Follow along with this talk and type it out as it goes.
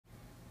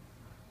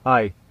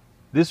Hi.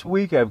 This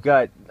week I've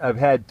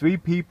had 3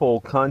 people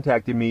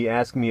contacting me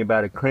asking me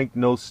about a crank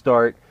no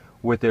start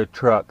with their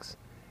trucks.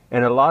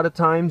 And a lot of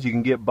times you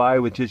can get by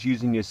with just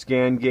using your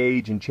scan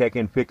gauge and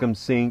checking FICM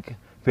sync,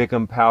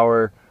 FICM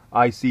power,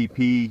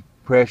 ICP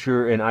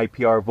pressure, and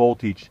IPR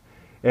voltage.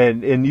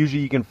 And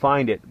usually you can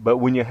find it. But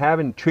when you're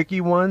having tricky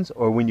ones,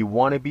 or when you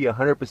want to be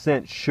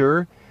 100%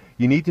 sure,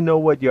 you need to know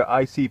what your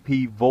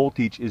ICP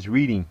voltage is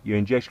reading, your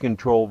injection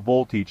control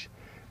voltage.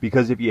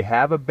 Because if you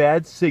have a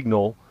bad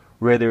signal,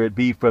 whether it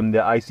be from the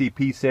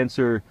ICP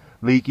sensor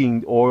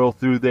leaking oil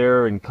through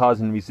there and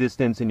causing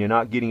resistance and you're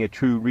not getting a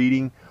true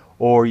reading,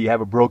 or you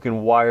have a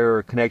broken wire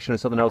or connection or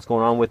something else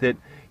going on with it,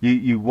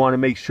 you want to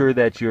make sure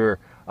that your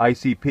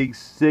ICP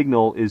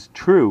signal is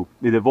true,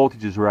 the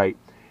voltage is right.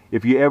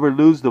 If you ever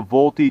lose the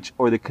voltage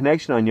or the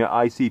connection on your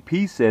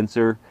ICP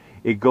sensor,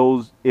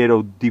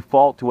 it'll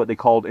default to what they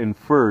call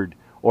inferred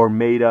or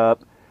made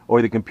up,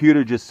 or the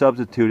computer just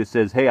substitute. It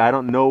says, hey, I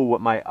don't know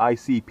what my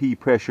ICP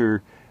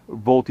pressure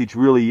voltage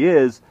really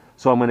is,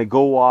 so I'm going to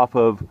go off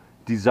of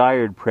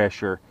desired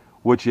pressure,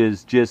 which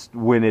is just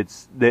when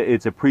it's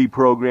a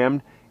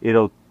pre-programmed,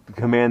 it'll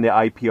command the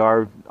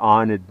IPR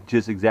on at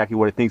just exactly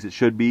what it thinks it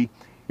should be.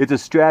 It's a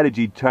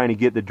strategy trying to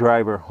get the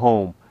driver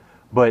home,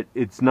 but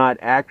it's not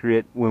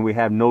accurate when we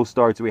have no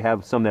starts. We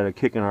have some that are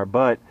kicking our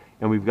butt,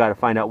 and we've got to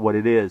find out what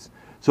it is.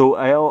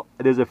 So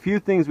there's a few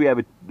things we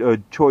have a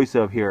choice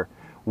of here.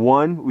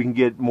 One, we can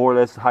get more or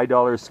less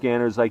high-dollar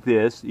scanners like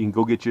this. You can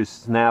go get your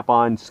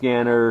Snap-on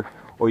scanner,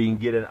 or you can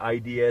get an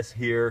IDS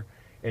here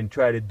and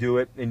try to do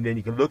it, and then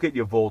you can look at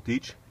your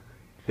voltage.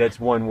 That's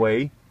one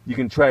way. You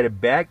can try to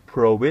back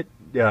probe it.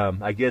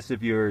 I guess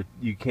if you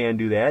can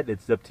do that,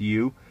 it's up to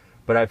you.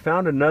 But I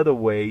found another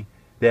way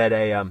that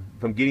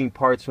from getting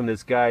parts from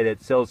this guy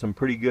that sells some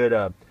pretty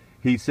good.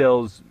 He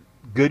sells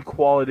good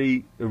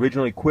quality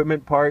original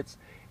equipment parts,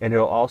 and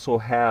he'll also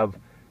have,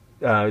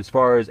 as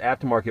far as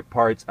aftermarket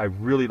parts, I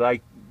really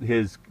like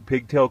his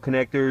pigtail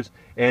connectors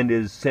and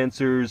his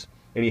sensors,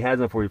 and he has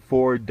them for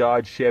Ford,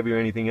 Dodge, Chevy, or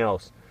anything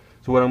else.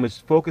 So what I'm going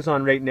to focus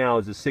on right now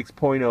is the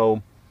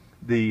 6.0.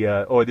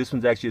 This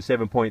one's actually a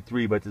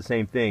 7.3, but it's the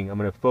same thing. I'm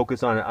going to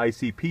focus on an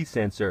ICP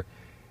sensor,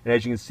 and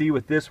as you can see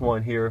with this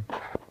one here,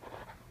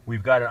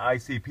 we've got an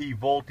ICP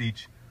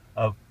voltage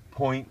of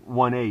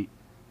 0.18,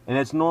 and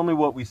that's normally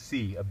what we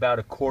see, about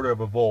a quarter of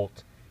a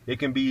volt. It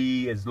can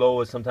be as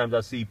low as, sometimes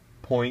I'll see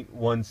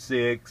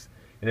 0.16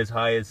 and as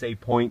high as, say,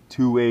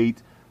 0.28,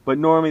 but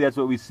normally that's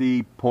what we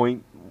see,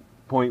 0.18,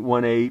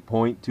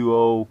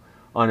 0.20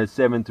 on a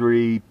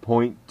 7.3,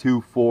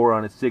 0.24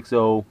 on a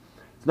 6.0.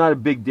 It's not a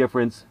big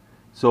difference.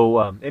 So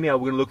anyhow,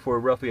 we're going to look for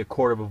roughly a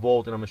quarter of a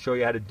volt, and I'm going to show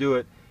you how to do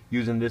it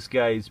using this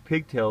guy's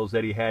pigtails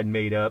that he had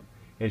made up,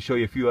 and show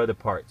you a few other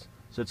parts.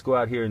 So let's go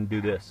out here and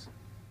do this.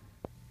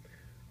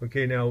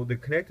 Okay, now the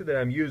connector that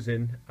I'm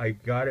using, I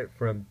got it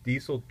from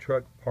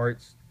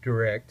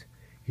Dieseltruckpartsdirect.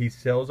 He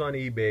sells on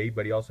eBay,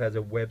 but he also has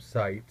a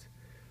website.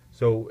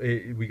 So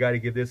we got to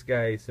give this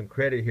guy some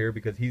credit here,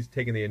 because he's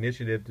taken the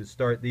initiative to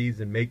start these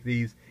and make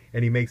these,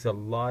 and he makes a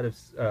lot of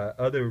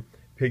other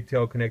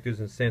pigtail connectors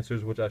and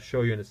sensors, which I'll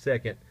show you in a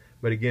second.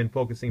 But again,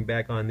 focusing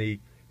back on the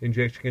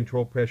injection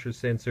control pressure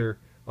sensor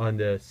on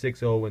the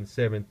 6.0 and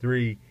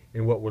 7.3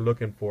 and what we're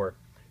looking for.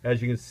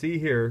 As you can see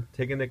here,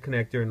 taking the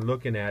connector and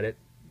looking at it,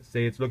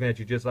 say it's looking at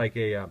you just like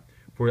a,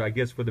 I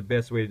guess for the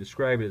best way to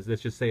describe it is,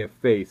 let's just say a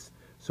face.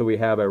 So we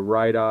have a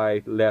right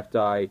eye, left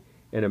eye,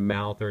 and a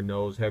mouth or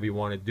nose, however you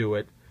want to do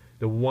it.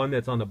 The one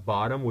that's on the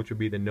bottom, which would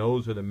be the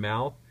nose or the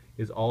mouth,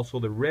 is also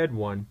the red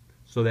one,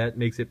 so that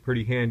makes it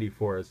pretty handy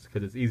for us,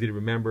 because it's easy to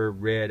remember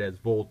red as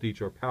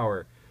voltage or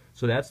power.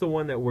 So that's the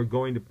one that we're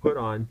going to put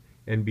on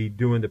and be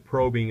doing the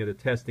probing and the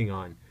testing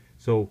on.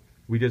 So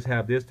we just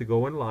have this to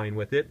go in line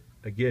with it.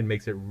 Again,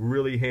 makes it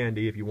really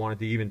handy if you wanted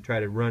to even try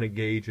to run a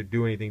gauge or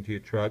do anything to your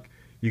truck.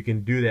 You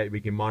can do that.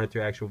 We can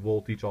monitor actual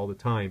voltage all the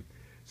time.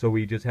 So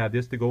we just have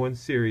this to go in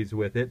series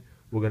with it.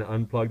 We're going to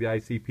unplug the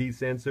ICP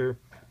sensor,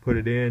 put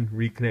it in,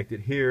 reconnect it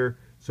here.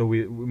 So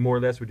we more or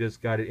less we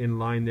just got it in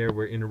line there.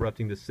 We're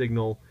interrupting the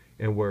signal,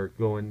 and we're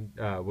going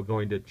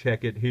to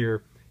check it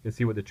here and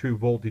see what the true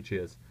voltage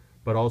is.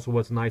 But also,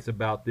 what's nice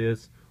about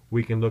this,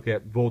 we can look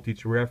at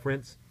voltage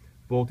reference.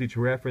 Voltage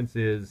reference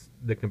is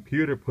the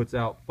computer puts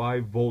out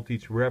 5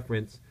 voltage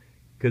reference,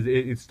 because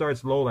it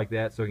starts low like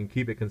that, so it can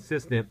keep it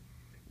consistent.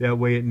 That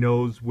way it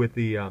knows with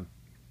the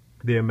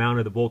amount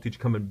of the voltage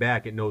coming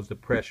back, it knows the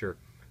pressure.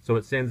 So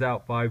it sends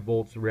out 5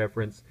 volts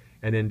reference,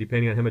 and then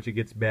depending on how much it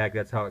gets back,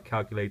 that's how it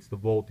calculates the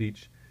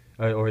voltage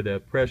or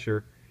the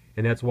pressure.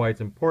 And that's why it's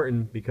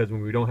important, because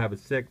when we don't have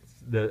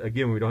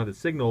when we don't have the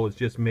signal, it's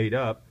just made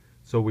up.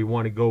 So we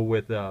want to go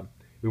with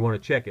we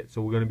want to check it.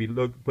 So we're going to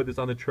be put this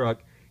on the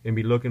truck and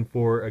be looking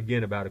for,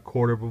 again, about a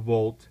quarter of a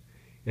volt.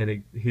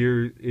 And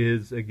here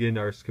is again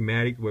our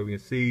schematic where we can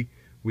see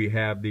we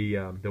have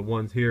the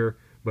ones here,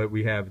 but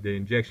we have the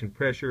injection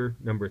pressure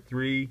number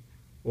 3,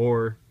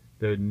 or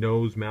the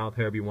nose, mouth,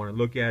 however you want to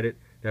look at it.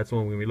 That's the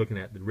one we're going to be looking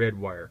at, the red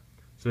wire.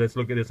 So let's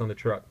look at this on the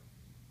truck.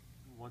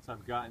 Once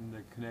I've gotten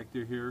the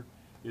connector here,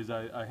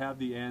 I have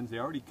the ends. They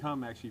already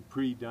come actually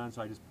pre-done,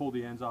 so I just pull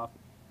the ends off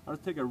I'll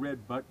just take a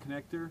red butt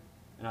connector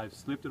and I've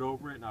slipped it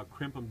over it and I'll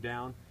crimp them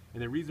down.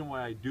 And the reason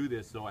why I do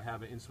this, though, I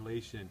have an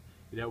insulation.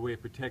 That way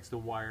it protects the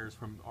wires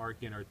from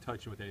arcing or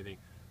touching with anything.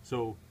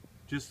 So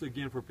just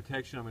again for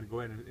protection, I'm going to go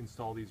ahead and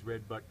install these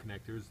red butt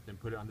connectors, then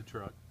put it on the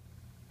truck.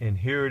 And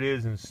here it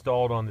is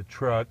installed on the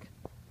truck.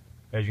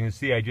 As you can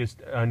see, I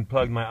just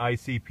unplugged my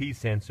ICP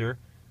sensor.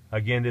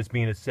 Again, this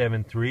being a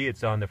 7.3,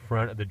 it's on the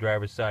front of the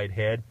driver's side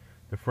head,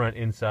 the front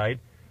inside.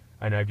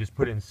 And I just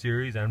put it in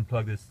series. I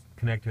unplugged this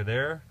connector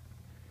there,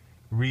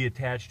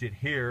 reattached it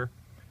here.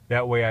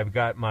 That way I've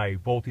got my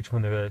voltage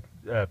from the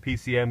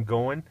PCM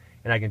going,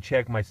 and I can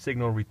check my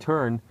signal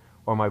return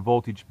or my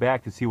voltage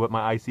back to see what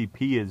my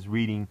ICP is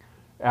reading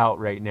out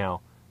right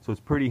now. So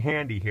it's pretty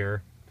handy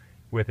here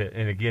with it.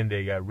 And again,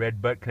 the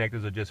red butt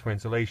connectors are just for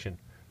insulation.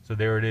 So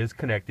there it is,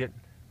 connected.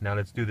 Now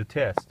let's do the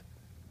test.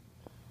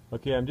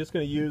 Okay, I'm just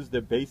going to use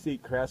the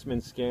basic Craftsman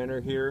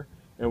scanner here,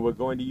 and we're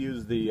going to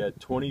use the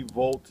 20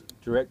 volt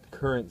direct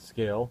current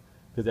scale,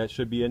 because that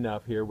should be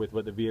enough here with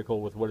what the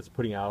vehicle, with what it's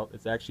putting out.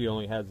 It actually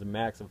only has a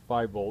max of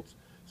 5 volts,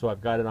 so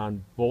I've got it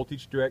on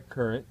voltage direct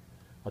current.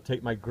 I'll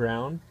take my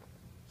ground,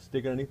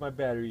 stick it underneath my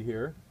battery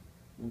here,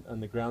 on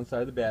the ground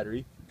side of the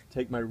battery.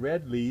 Take my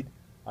red lead.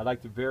 I'd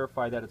like to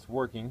verify that it's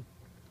working,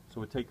 so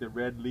we'll take the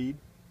red lead,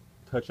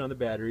 touch on the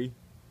battery,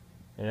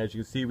 and as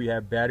you can see we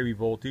have battery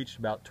voltage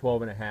about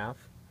 12.5.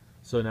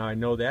 So now I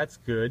know that's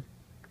good.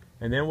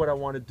 And then what I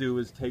want to do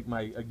is take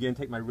my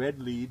red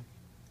lead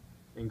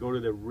and go to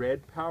the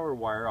red power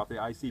wire off the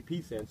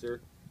ICP sensor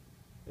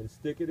and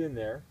stick it in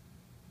there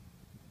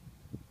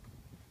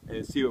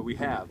and see what we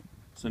have.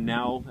 So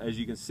now, as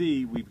you can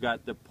see, we've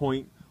got the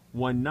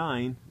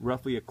 0.19,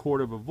 roughly a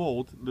quarter of a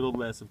volt, a little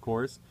less of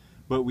course,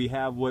 but we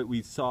have what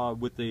we saw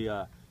with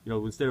the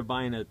instead of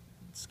buying a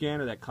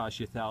scanner that costs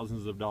you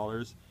thousands of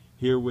dollars,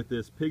 here with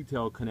this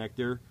pigtail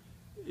connector,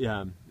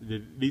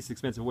 the least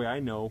expensive way I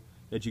know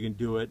that you can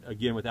do it,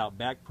 again without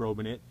back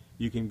probing it,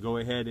 you can go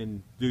ahead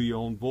and do your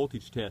own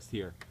voltage test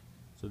here.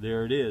 So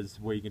there it is,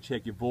 where you can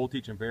check your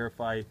voltage and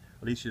verify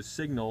at least your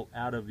signal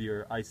out of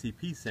your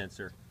ICP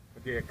sensor.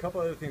 Okay, a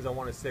couple other things I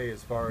want to say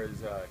as far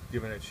as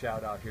giving a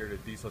shout out here to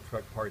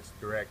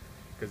Dieseltruckpartsdirect,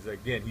 because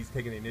again, he's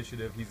taking the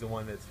initiative, he's the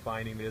one that's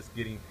finding this,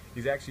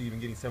 he's actually even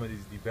getting some of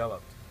these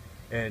developed.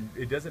 And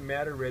it doesn't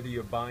matter whether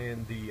you're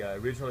buying the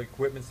original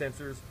equipment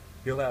sensors.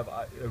 He'll have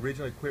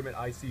original equipment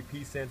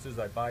ICP sensors.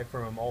 I buy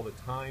from him all the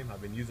time.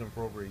 I've been using them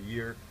for over a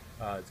year.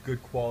 It's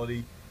good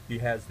quality. He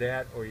has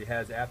that, or he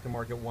has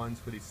aftermarket ones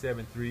for these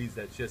 7.3s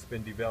that's just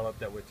been developed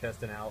that we're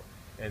testing out,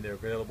 and they're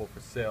available for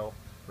sale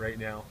right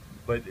now.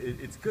 But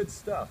it's good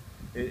stuff,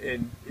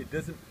 and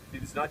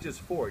it's not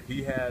just Ford.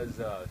 He has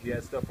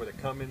stuff for the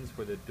Cummins,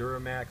 for the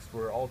Duramax,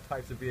 for all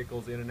types of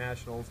vehicles,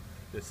 internationals,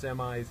 the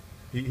semis.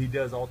 He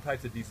does all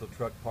types of diesel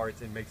truck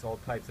parts and makes all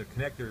types of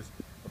connectors.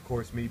 Of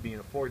course, me being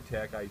a Ford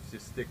tech, I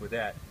just stick with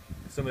that.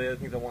 Some of the other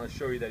things I want to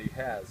show you that he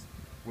has.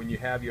 When you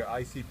have your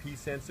ICP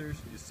sensors,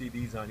 you see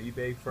these on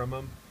eBay from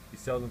him. He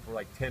sells them for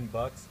like 10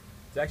 bucks.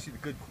 It's actually the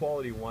good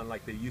quality one,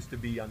 like they used to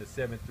be on the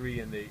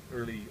 7.3 and the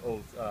early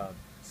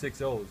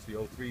 6.0s,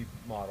 the 03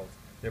 models.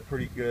 They're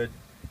pretty good.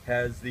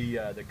 Has the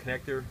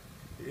connector.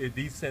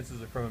 These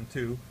sensors are from him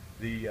too.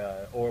 The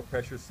oil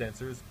pressure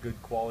sensors, good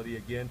quality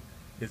again.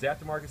 His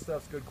aftermarket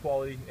stuff's good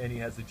quality, and he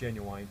has the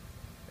genuine.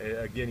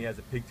 Again, he has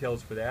the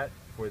pigtails for that,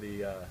 for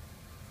the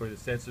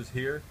sensors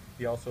here.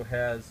 He also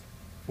has,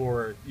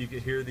 you can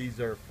hear these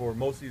are for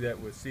mostly that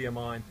with CM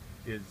on,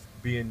 is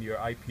being your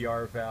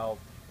IPR valve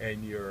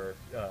and your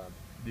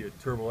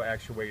turbo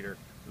actuator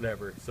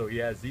lever. So he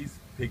has these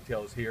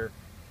pigtails here,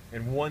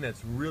 and one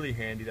that's really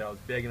handy that I was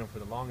begging him for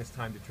the longest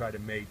time to try to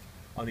make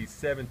on these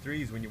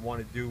 7.3s. When you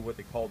want to do what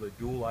they call the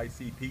dual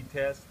ICP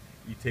test,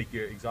 you take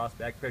your exhaust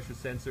back pressure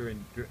sensor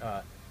and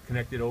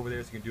connect it over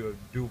there, so you can do a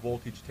dual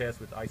voltage test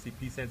with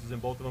ICP sensors in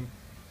both of them.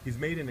 He's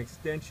made an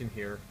extension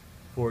here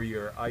for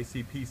your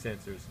ICP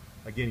sensors.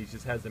 Again, he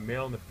just has the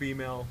male and the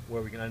female,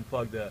 where we can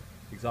unplug the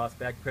exhaust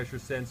back pressure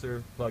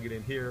sensor, plug it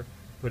in here,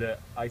 put an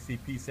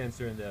ICP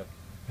sensor in the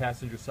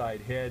passenger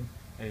side head,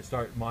 and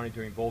start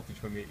monitoring voltage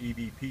from your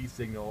EVP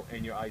signal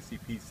and your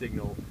ICP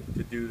signal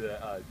to do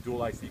the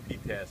dual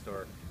ICP test,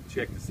 or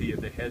check to see if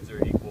the heads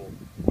are equal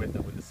with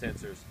the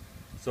sensors.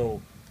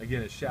 So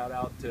again, a shout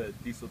out to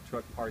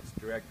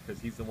Dieseltruckpartsdirect,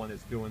 because he's the one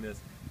that's doing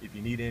this. If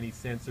you need any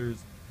sensors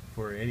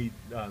for any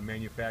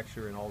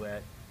manufacturer and all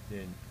that,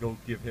 then go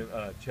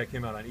check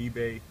him out on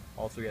eBay.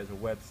 Also, he has a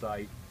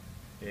website.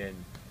 And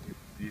if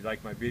you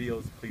like my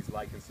videos, please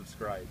like and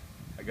subscribe.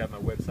 I got my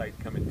website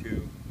coming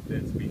too.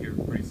 That's be here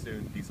pretty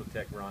soon,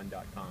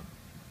 dieseltechron.com.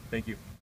 Thank you.